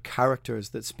create characters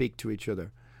that speak to each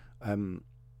other.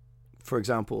 For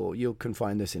example, you can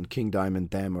find this in King Diamond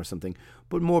Them or something,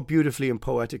 but more beautifully and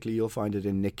poetically you'll find it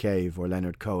in Nick Cave or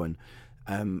Leonard Cohen,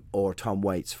 or Tom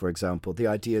Waits, for example. The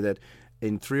idea that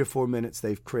in 3 or 4 minutes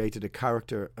they've created a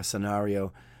character, a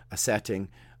scenario, a setting,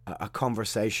 a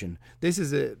conversation. This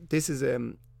is a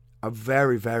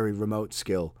very, very remote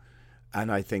skill,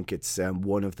 and I think it's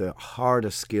one of the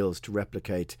hardest skills to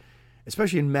replicate,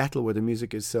 especially in metal where the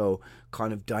music is so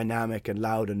kind of dynamic and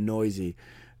loud and noisy.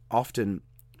 Often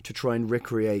to try and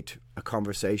recreate a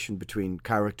conversation between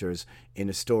characters in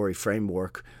a story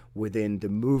framework within the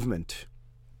movement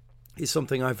is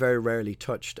something I very rarely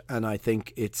touched, and I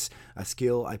think it's a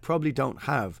skill I probably don't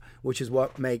have, which is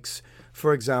what makes,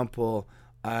 for example,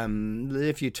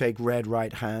 if you take Red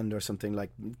Right Hand or something, like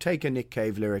take a Nick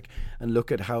Cave lyric and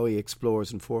look at how he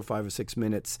explores in 4, 5 or 6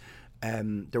 minutes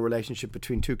the relationship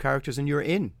between two characters, and you're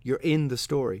in the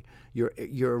story,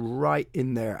 you're right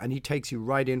in there, and he takes you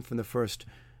right in from the first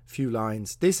few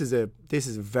lines. This is a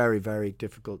very, very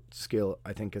difficult skill,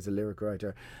 I think, as a lyric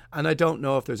writer, and I don't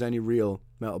know if there's any real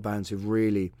metal bands who've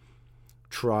really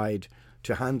tried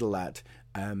to handle that.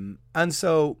 And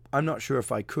so I'm not sure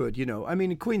if I could, I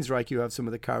mean, in Queensryche you have some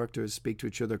of the characters speak to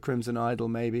each other. Crimson Idol,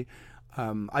 maybe.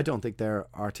 I don't think they're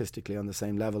artistically on the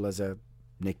same level as a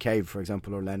Nick Cave, for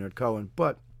example, or Leonard Cohen,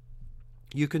 but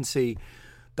you can see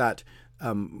that,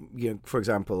 for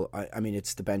example, I mean,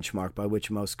 it's the benchmark by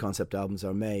which most concept albums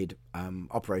are made,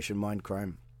 Operation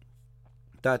Mindcrime,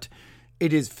 that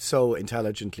it is so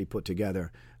intelligently put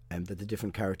together that the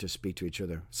different characters speak to each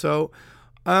other. So,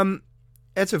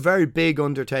 it's a very big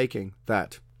undertaking,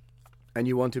 that, and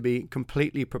you want to be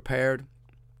completely prepared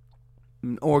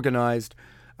and organised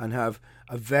and have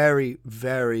a very,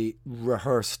 very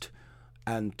rehearsed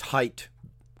and tight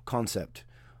concept,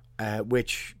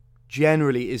 which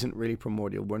generally isn't really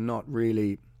Primordial. We're not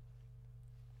really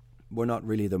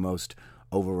the most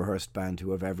over-rehearsed band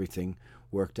who have everything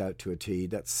worked out to a T.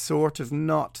 That's sort of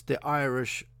not the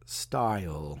Irish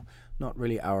style, not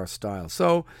really our style.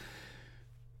 So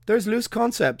there's loose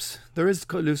concepts. There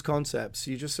is loose concepts.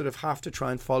 You just sort of have to try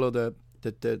and follow the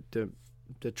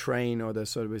train, or the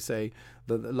sort of, we say,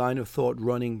 the line of thought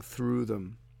running through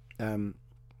them.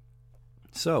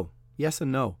 So, yes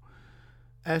and no.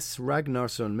 S.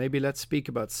 Ragnarsson, maybe let's speak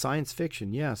about science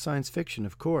fiction. Yeah, science fiction,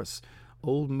 of course.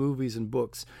 Old movies and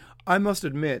books. I must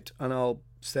admit, and I'll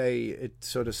say it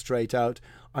sort of straight out,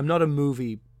 I'm not a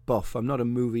movie buff. I'm not a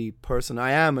movie person.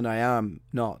 I am and I am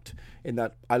not, in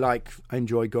that I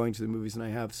enjoy going to the movies, and I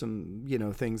have some,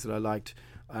 things that I liked.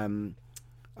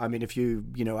 I mean, if you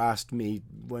asked me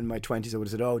when in my 20s, I would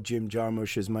have said, oh, Jim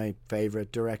Jarmusch is my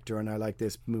favorite director and I like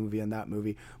this movie and that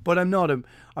movie. But I'm not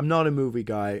a movie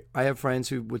guy. I have friends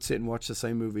who would sit and watch the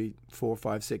same movie 4,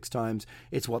 5, 6 times.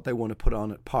 It's what they want to put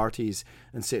on at parties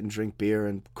and sit and drink beer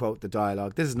and quote the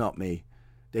dialogue. This is not me.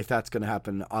 If that's going to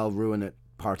happen, I'll ruin it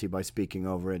party by speaking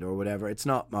over it or whatever. It's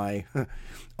not my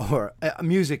or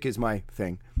music is my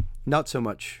thing, not so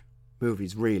much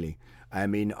movies, really. I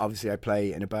mean, obviously I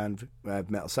play in a band,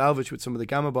 Metal Salvage, with some of the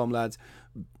Gamma Bomb lads,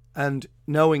 and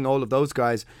knowing all of those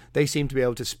guys, they seem to be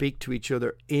able to speak to each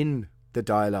other in the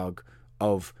dialogue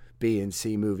of B and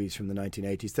C movies from the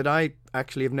 1980s that I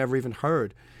actually have never even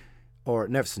heard, or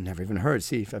never even heard.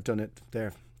 See if I've done it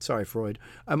there. Sorry, Freud.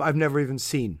 I've never even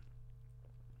seen.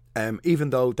 Even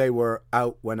though they were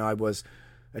out when I was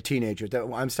a teenager,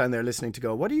 I'm standing there listening to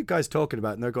go, what are you guys talking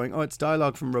about? And they're going, oh, it's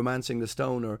dialogue from Romancing the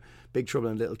Stone or Big Trouble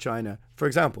in Little China, for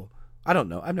example. I don't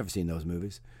know. I've never seen those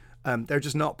movies. They're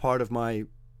just not part of my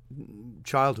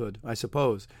childhood, I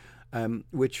suppose,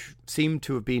 which seemed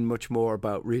to have been much more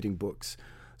about reading books.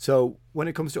 So when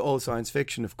it comes to old science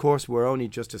fiction, of course, we're only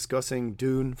just discussing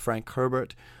Dune. Frank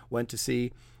Herbert went to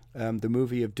see the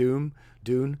movie of Dune,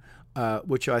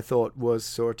 which I thought was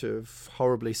sort of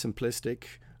horribly simplistic.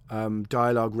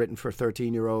 Dialogue written for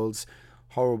 13-year-olds,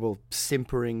 horrible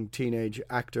simpering teenage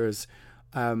actors,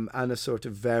 and a sort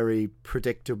of very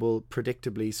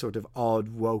predictably sort of odd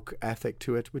woke ethic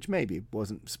to it, which maybe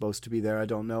wasn't supposed to be there, I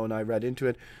don't know, and I read into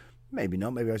it. Maybe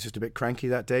not, maybe I was just a bit cranky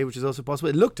that day, which is also possible.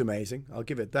 It looked amazing, I'll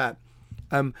give it that,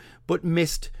 but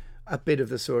missed a bit of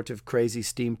the sort of crazy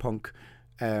steampunk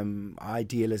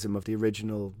idealism of the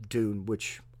original Dune,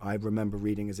 which I remember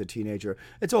reading as a teenager.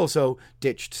 It's also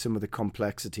ditched some of the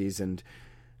complexities. And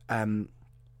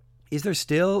is there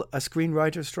still a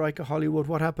screenwriter strike at Hollywood?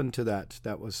 What happened to that?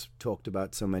 That was talked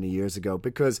about so many years ago.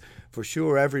 Because for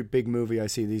sure, every big movie I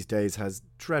see these days has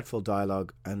dreadful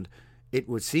dialogue, and it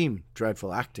would seem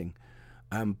dreadful acting.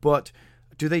 But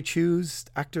do they choose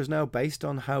actors now based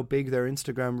on how big their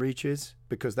Instagram reach is?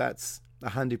 Because that's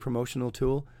a handy promotional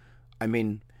tool. I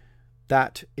mean,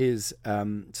 that is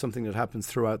something that happens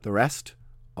throughout the rest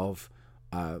of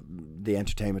the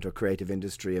entertainment or creative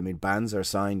industry. I mean, bands are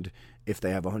signed if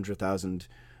they have 100,000.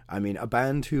 I mean, a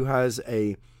band who has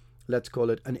let's call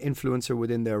it an influencer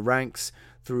within their ranks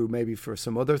through maybe for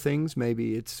some other things,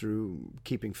 maybe it's through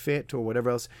keeping fit or whatever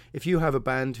else. If you have a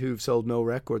band who've sold no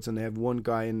records and they have one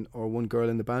guy or one girl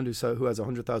in the band who has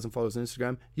 100,000 followers on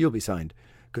Instagram, you'll be signed.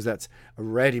 Because that's a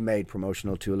ready-made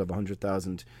promotional tool of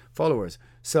 100,000 followers.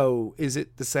 So is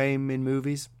it the same in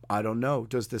movies? I don't know.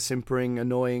 Does the simpering,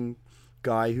 annoying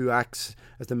guy who acts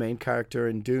as the main character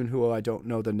in Dune, who I don't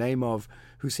know the name of,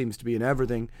 who seems to be in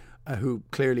everything, who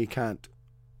clearly can't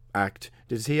act,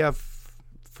 does he have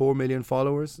 4 million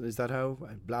followers? Is that how?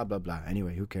 Blah, blah, blah.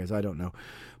 Anyway, who cares? I don't know.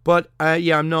 But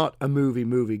yeah, I'm not a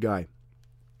movie guy.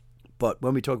 But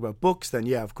when we talk about books, then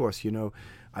yeah, of course,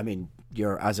 I mean,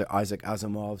 your Isaac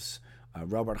Asimovs,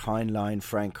 Robert Heinlein,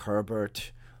 Frank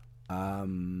Herbert,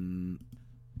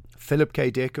 Philip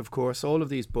K. Dick, of course, all of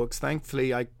these books.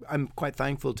 Thankfully, I'm quite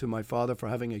thankful to my father for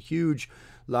having a huge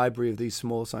library of these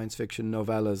small science fiction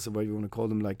novellas, whatever you want to call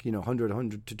them, like,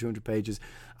 100 to 200 pages.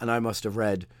 And I must have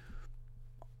read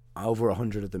over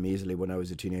 100 of them easily when I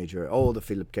was a teenager. All the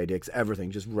Philip K. Dicks,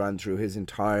 everything just ran through his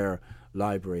entire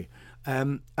library.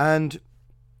 And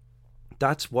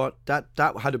that's what that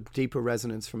had a deeper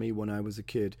resonance for me when I was a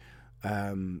kid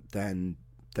than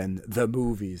the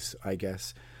movies, I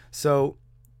guess. So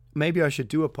maybe I should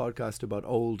do a podcast about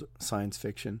old science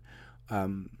fiction.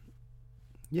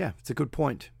 Yeah, it's a good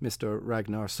point, Mr.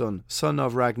 Ragnarsson, son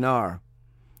of Ragnar.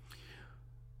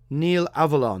 Neil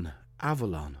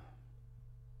Avalon.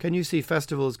 Can you see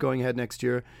festivals going ahead next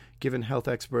year, given health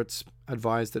experts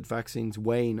advise that vaccines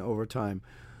wane over time?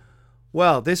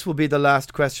 Well, this will be the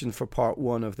last question for part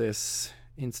 1 of this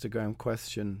Instagram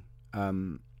question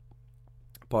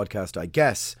podcast, I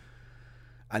guess.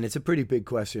 And it's a pretty big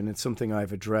question. It's something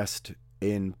I've addressed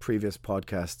in previous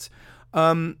podcasts.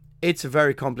 It's a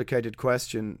very complicated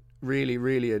question. Really,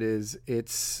 really it is.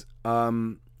 It's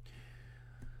and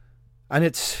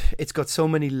it's got so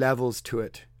many levels to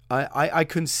it. I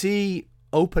can see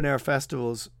open air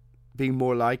festivals being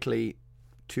more likely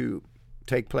to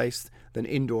take place than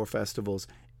indoor festivals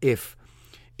if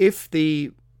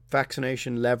the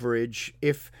vaccination leverage,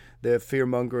 if the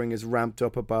fear-mongering is ramped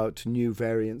up about new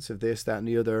variants of this, that and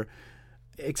the other,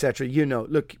 etc.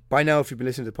 Look, by now, if you've been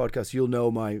listening to the podcast, you'll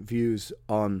know my views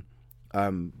on,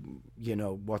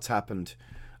 what's happened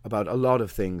about a lot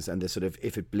of things, and this sort of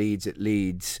if it bleeds, it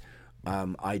leads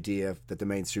idea that the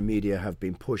mainstream media have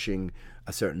been pushing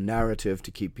a certain narrative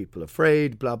to keep people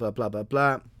afraid, blah, blah, blah, blah,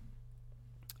 blah,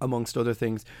 amongst other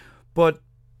things. But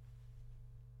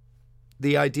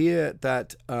the idea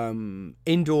that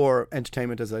indoor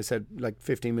entertainment, as I said like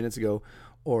 15 minutes ago,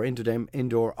 or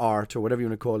indoor art, or whatever you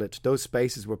want to call it, those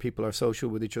spaces where people are social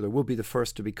with each other will be the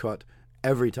first to be cut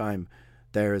every time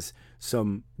there's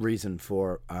some reason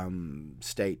for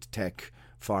state, tech,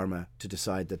 pharma to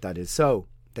decide that is so.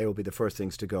 They will be the first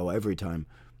things to go every time.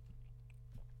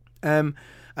 And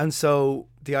so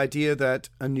the idea that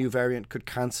a new variant could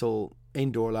cancel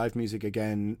indoor live music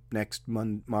again next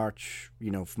March,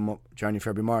 from January,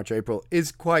 February, March, April,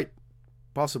 is quite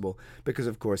possible, because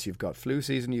of course you've got flu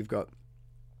season, you've got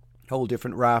a whole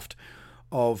different raft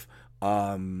of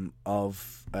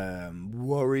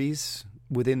worries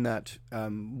within that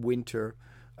winter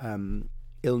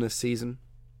illness season.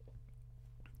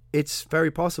 It's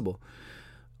very possible.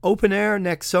 Open air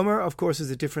next summer, of course, is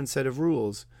a different set of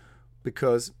rules,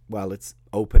 because, well, it's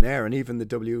open air, and even the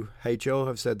WHO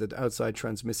have said that outside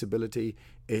transmissibility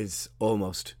is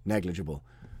almost negligible.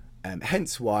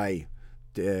 Hence why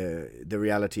the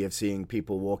reality of seeing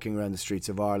people walking around the streets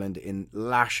of Ireland in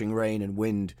lashing rain and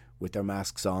wind with their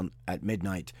masks on at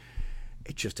midnight,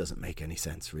 it just doesn't make any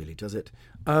sense, really, does it?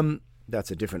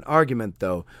 That's a different argument,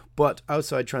 though. But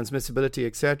outside transmissibility,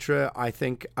 etc., I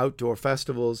think outdoor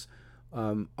festivals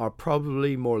are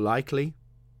probably more likely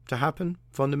to happen,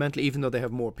 fundamentally, even though they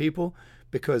have more people,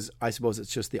 because I suppose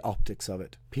it's just the optics of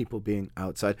it, people being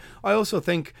outside. I also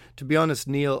think, to be honest,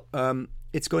 Neil,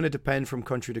 it's going to depend from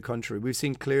country to country. We've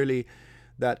seen clearly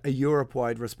that a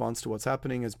Europe-wide response to what's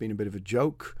happening has been a bit of a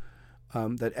joke,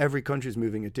 that every country is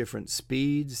moving at different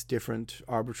speeds, different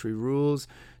arbitrary rules,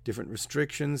 different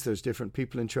restrictions. There's different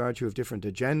people in charge who have different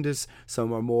agendas.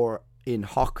 Some are more in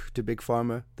hock to Big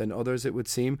Pharma than others, it would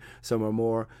seem. Some are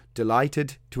more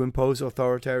delighted to impose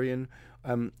authoritarian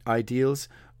ideals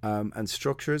and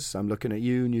structures. I'm looking at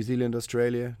you, New Zealand,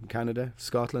 Australia, Canada,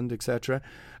 Scotland, etc.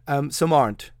 Some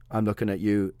aren't. I'm looking at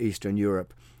you, Eastern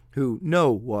Europe, who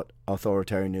know what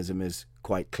authoritarianism is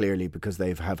quite clearly because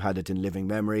they have had it in living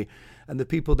memory. And the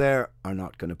people there are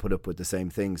not going to put up with the same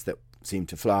things that seem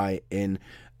to fly in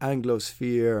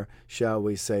Anglosphere, shall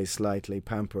we say, slightly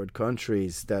pampered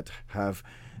countries that have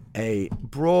a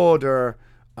broader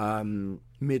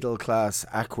middle-class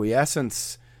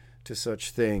acquiescence to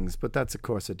such things. But that's, of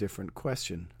course, a different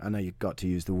question. I know you got to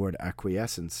use the word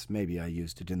acquiescence. Maybe I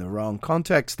used it in the wrong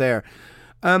context there.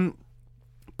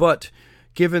 But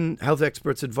given health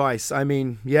experts' advice, I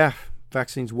mean, yeah,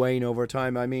 vaccines wane over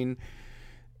time. I mean,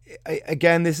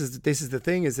 again, this is the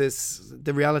thing.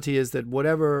 The reality is that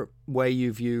whatever way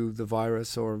you view the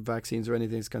virus or vaccines or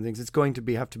anything, these kind of things, it's going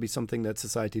to have to be something that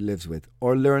society lives with,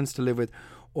 or learns to live with,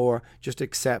 or just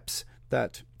accepts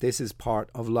that this is part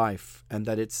of life, and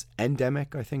that it's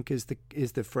endemic, I think is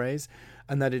the phrase,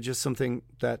 and that it's just something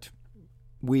that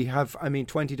we have. I mean,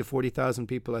 20 to 40,000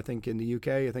 people, I think, in the UK,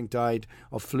 I think, died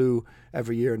of flu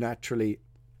every year naturally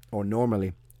or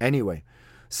normally anyway.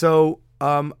 So,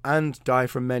 and die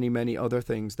from many, many other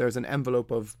things. There's an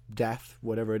envelope of death,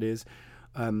 whatever it is,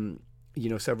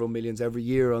 several millions every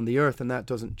year on the earth, and that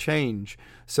doesn't change.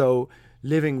 So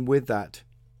living with that,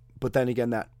 but then again,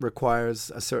 that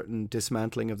requires a certain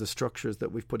dismantling of the structures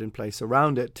that we've put in place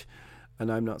around it.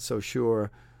 And I'm not so sure,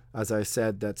 as I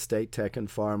said, that state, tech and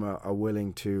pharma are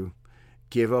willing to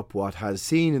give up what has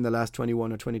seen in the last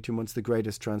 21 or 22 months the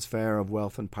greatest transfer of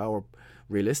wealth and power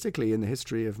realistically in the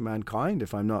history of mankind,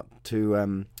 if I'm not too,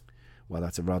 well,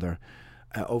 that's a rather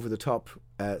over-the-top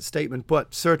statement,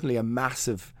 but certainly a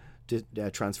massive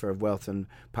transfer of wealth and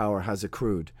power has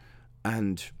accrued.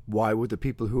 And why would the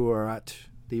people who are at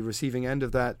the receiving end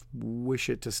of that wish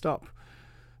it to stop?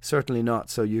 Certainly not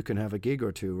so you can have a gig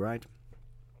or two, right?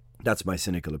 That's my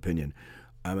cynical opinion.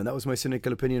 And that was my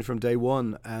cynical opinion from day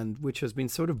one, and which has been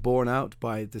sort of borne out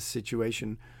by the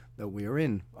situation that we are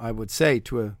in, I would say,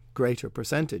 to a greater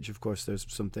percentage. Of course, there's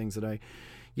some things that I,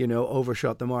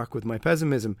 overshot the mark with my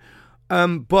pessimism.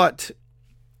 But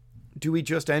do we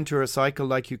just enter a cycle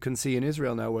like you can see in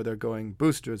Israel now, where they're going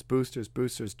boosters,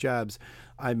 jabs?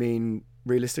 I mean,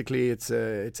 realistically, it's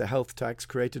a health tax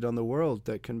created on the world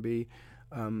that can be,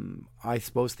 I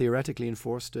suppose, theoretically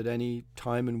enforced at any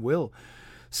time and will.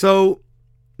 So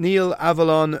Neil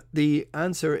Avalon, the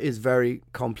answer is very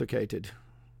complicated.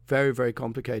 Very, very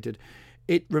complicated.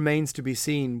 It remains to be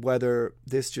seen whether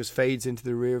this just fades into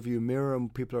the rearview mirror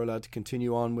and people are allowed to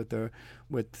continue on with their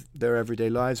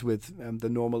everyday lives, with the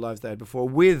normal lives they had before,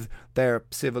 with their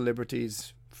civil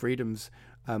liberties, freedoms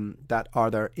that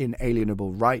are their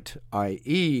inalienable right,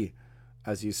 i.e.,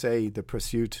 as you say, the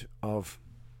pursuit of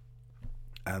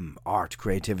art,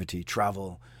 creativity,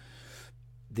 travel,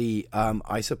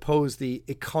 I suppose the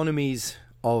economies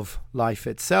of life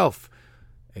itself,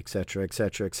 etc.,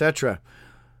 etc., etc.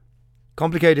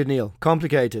 Complicated, Neil.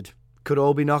 Complicated. Could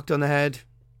all be knocked on the head.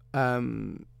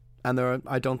 And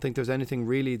I don't think there's anything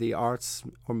really the arts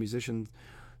or musician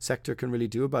sector can really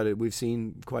do about it. We've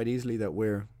seen quite easily that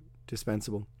we're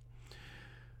dispensable.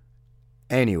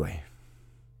 Anyway.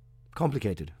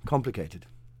 Complicated.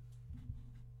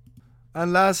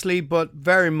 And lastly, but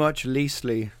very much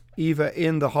leastly, Eva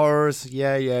in the horrors.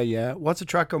 Yeah. What's a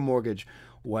tracker mortgage?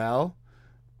 Well,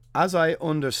 as I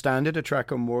understand it, a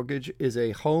tracker mortgage is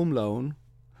a home loan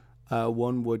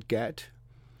one would get,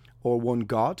 or one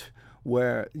got,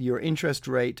 where your interest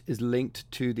rate is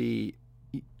linked to the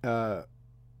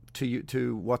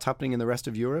to what's happening in the rest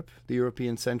of Europe, the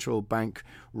European Central Bank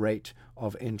rate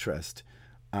of interest.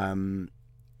 And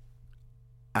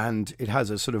it has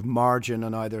a sort of margin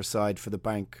on either side for the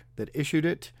bank that issued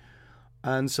it.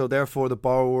 And so therefore the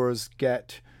borrowers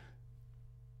get,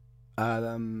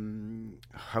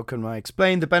 how can I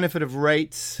explain, the benefit of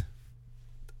rates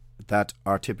that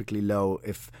are typically low,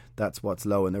 if that's what's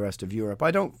low in the rest of Europe.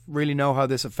 I don't really know how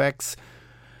this affects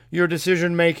your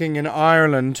decision making in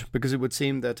Ireland, because it would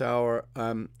seem that our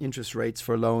interest rates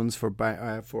for loans, for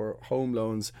home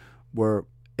loans, were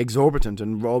exorbitant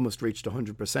and almost reached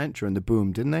 100% during the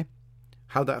boom, didn't they?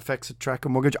 How that affects a tracker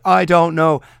mortgage, I don't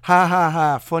know.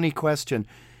 Ha. Funny question.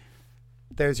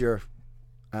 There's your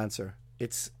answer.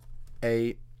 It's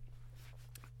a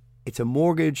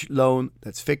mortgage loan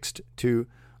that's fixed to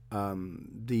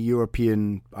the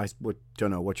European, I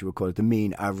don't know what you would call it, the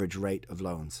mean average rate of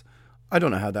loans. I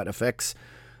don't know how that affects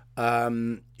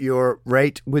your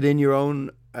rate within your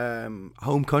own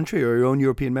home country or your own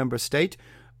European member state.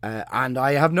 And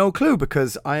I have no clue,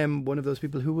 because I am one of those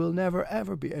people who will never,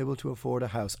 ever be able to afford a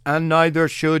house. And neither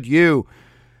should you.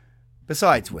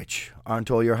 Besides which,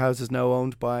 aren't all your houses now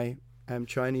owned by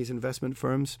Chinese investment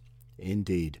firms?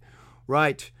 Indeed.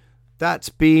 Right. That's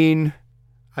been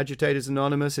Agitators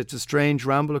Anonymous. It's a strange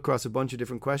ramble across a bunch of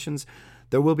different questions.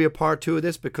 There will be a part 2 of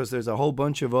this, because there's a whole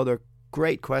bunch of other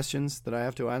great questions that I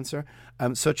have to answer,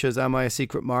 such as, am I a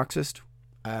secret Marxist?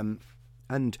 And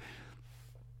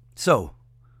so,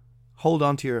 hold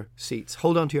on to your seats,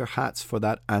 hold on to your hats for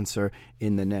that answer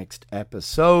in the next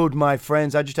episode, my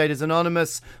friends. Agitators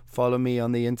Anonymous. Follow me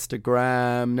on the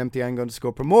Instagram,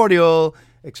 _primordial,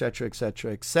 etc.,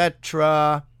 etc.,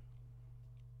 etc.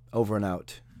 Over and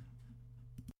out.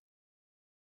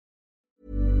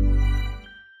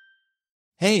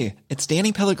 Hey, it's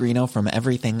Danny Pellegrino from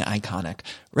Everything Iconic.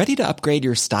 Ready to upgrade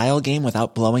your style game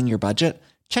without blowing your budget?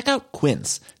 Check out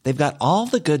Quince. They've got all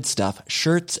the good stuff,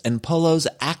 shirts and polos,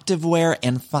 activewear,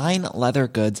 and fine leather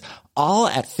goods, all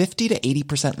at 50 to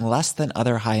 80% less than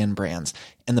other high-end brands.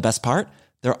 And the best part?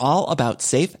 They're all about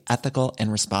safe, ethical,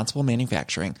 and responsible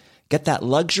manufacturing. Get that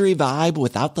luxury vibe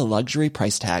without the luxury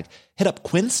price tag. Hit up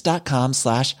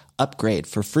quince.com/upgrade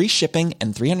for free shipping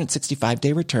and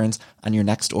 365-day returns on your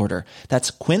next order.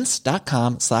 That's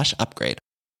quince.com/upgrade.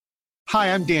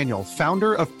 Hi, I'm Daniel,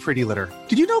 founder of Pretty Litter.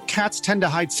 Did you know cats tend to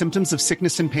hide symptoms of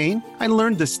sickness and pain? I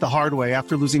learned this the hard way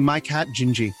after losing my cat,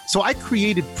 Gingy. So I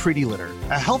created Pretty Litter,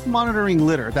 a health monitoring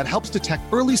litter that helps detect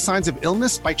early signs of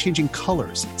illness by changing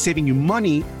colors, saving you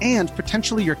money and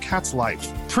potentially your cat's life.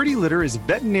 Pretty Litter is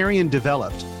veterinarian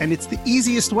developed, and it's the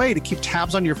easiest way to keep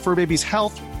tabs on your fur baby's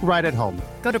health right at home.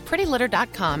 Go to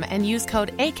prettylitter.com and use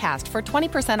code ACAST for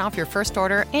 20% off your first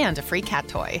order and a free cat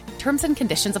toy. Terms and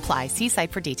conditions apply. See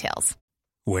site for details.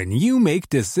 When you make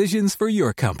decisions for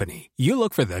your company, you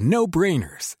look for the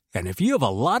no-brainers. And if you have a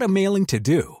lot of mailing to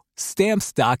do,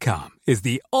 Stamps.com is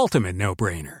the ultimate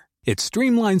no-brainer. It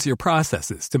streamlines your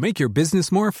processes to make your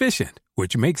business more efficient,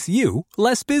 which makes you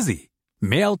less busy.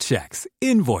 Mail checks,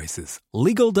 invoices,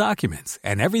 legal documents,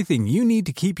 and everything you need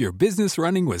to keep your business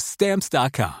running with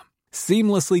Stamps.com.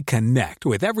 Seamlessly connect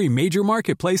with every major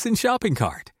marketplace and shopping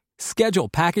cart. Schedule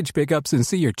package pickups and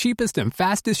see your cheapest and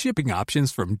fastest shipping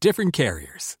options from different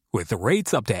carriers, with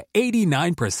rates up to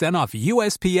 89% off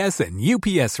USPS and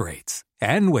UPS rates.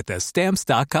 And with the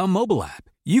Stamps.com mobile app,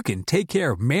 you can take care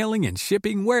of mailing and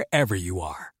shipping wherever you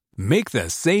are. Make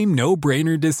the same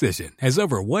no-brainer decision as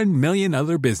over 1 million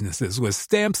other businesses with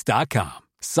Stamps.com.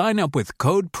 Sign up with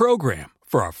code PROGRAM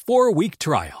for a 4-week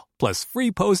trial, plus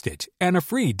free postage and a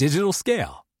free digital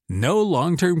scale. No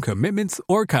long-term commitments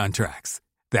or contracts.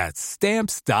 That's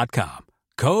Stamps.com.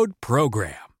 Code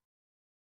PROGRAM.